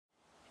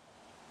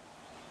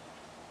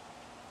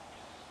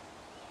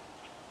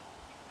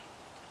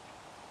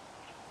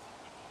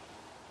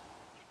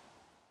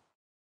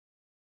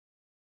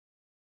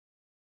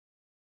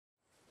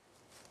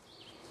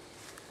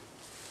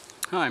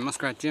Hi,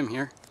 Muskrat Jim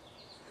here.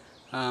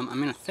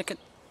 I'm in a thicket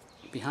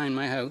behind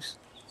my house,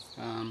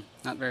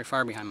 not very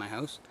far behind my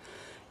house,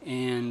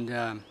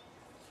 and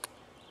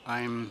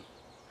I'm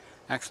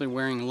actually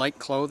wearing light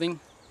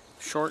clothing,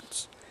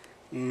 shorts,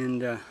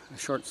 and a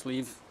short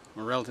sleeve,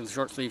 or relatively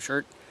short sleeve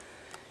shirt,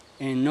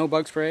 and no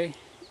bug spray.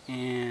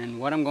 And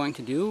what I'm going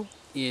to do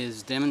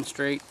is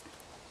demonstrate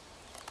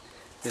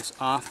this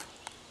off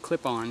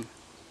clip-on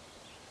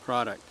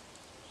product.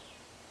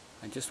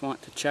 I just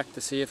want to check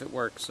to see if it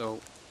works,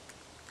 so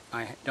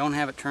I don't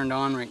have it turned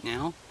on right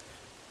now.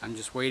 I'm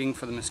just waiting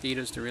for the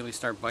mosquitoes to really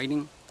start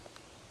biting.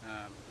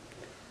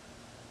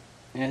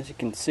 As you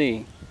can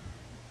see,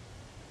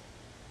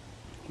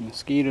 the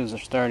mosquitoes are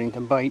starting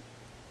to bite.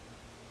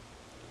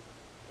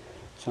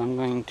 So I'm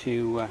going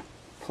to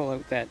pull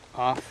out that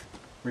off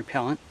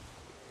repellent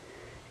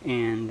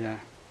and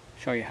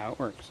show you how it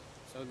works.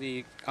 So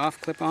the off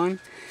clip-on,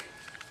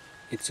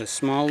 it's a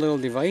small little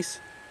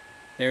device.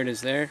 There it is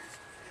there.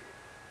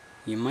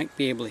 You might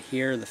be able to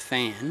hear the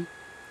fan.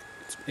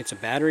 It's a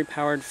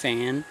battery-powered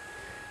fan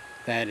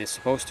that is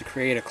supposed to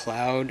create a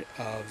cloud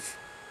of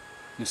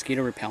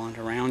mosquito repellent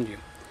around you.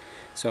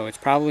 So it's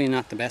probably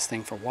not the best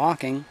thing for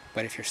walking,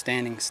 but if you're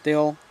standing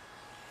still,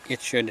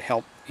 it should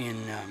help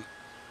in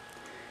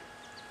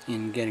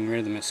getting rid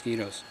of the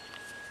mosquitoes.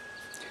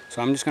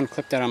 So I'm just going to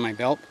clip that on my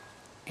belt,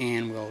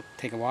 and we'll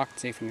take a walk and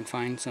see if we can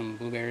find some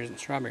blueberries and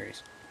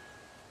strawberries.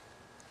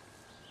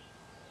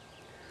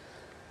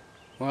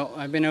 Well,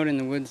 I've been out in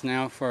the woods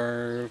now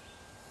for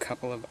a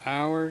couple of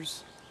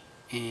hours,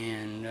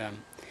 and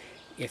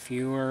if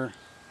you're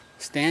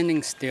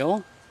standing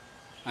still,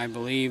 I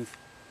believe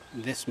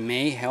this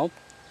may help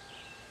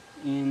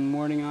in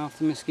warding off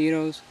the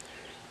mosquitoes,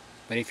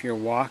 but if you're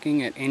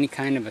walking at any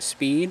kind of a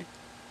speed,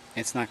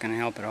 it's not going to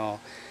help at all.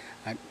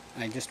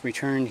 I just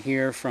returned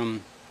here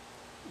from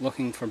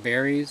looking for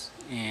berries,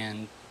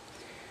 and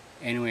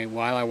anyway,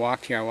 while I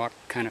walked here, I walked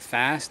kind of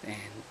fast,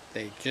 and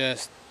they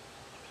just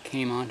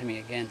came onto me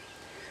again.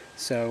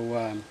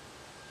 So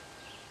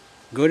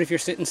good if you're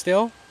sitting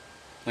still,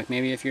 like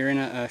maybe if you're in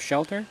a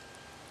shelter,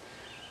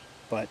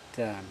 but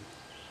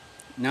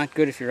not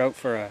good if you're out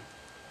for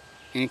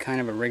any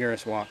kind of a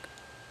rigorous walk.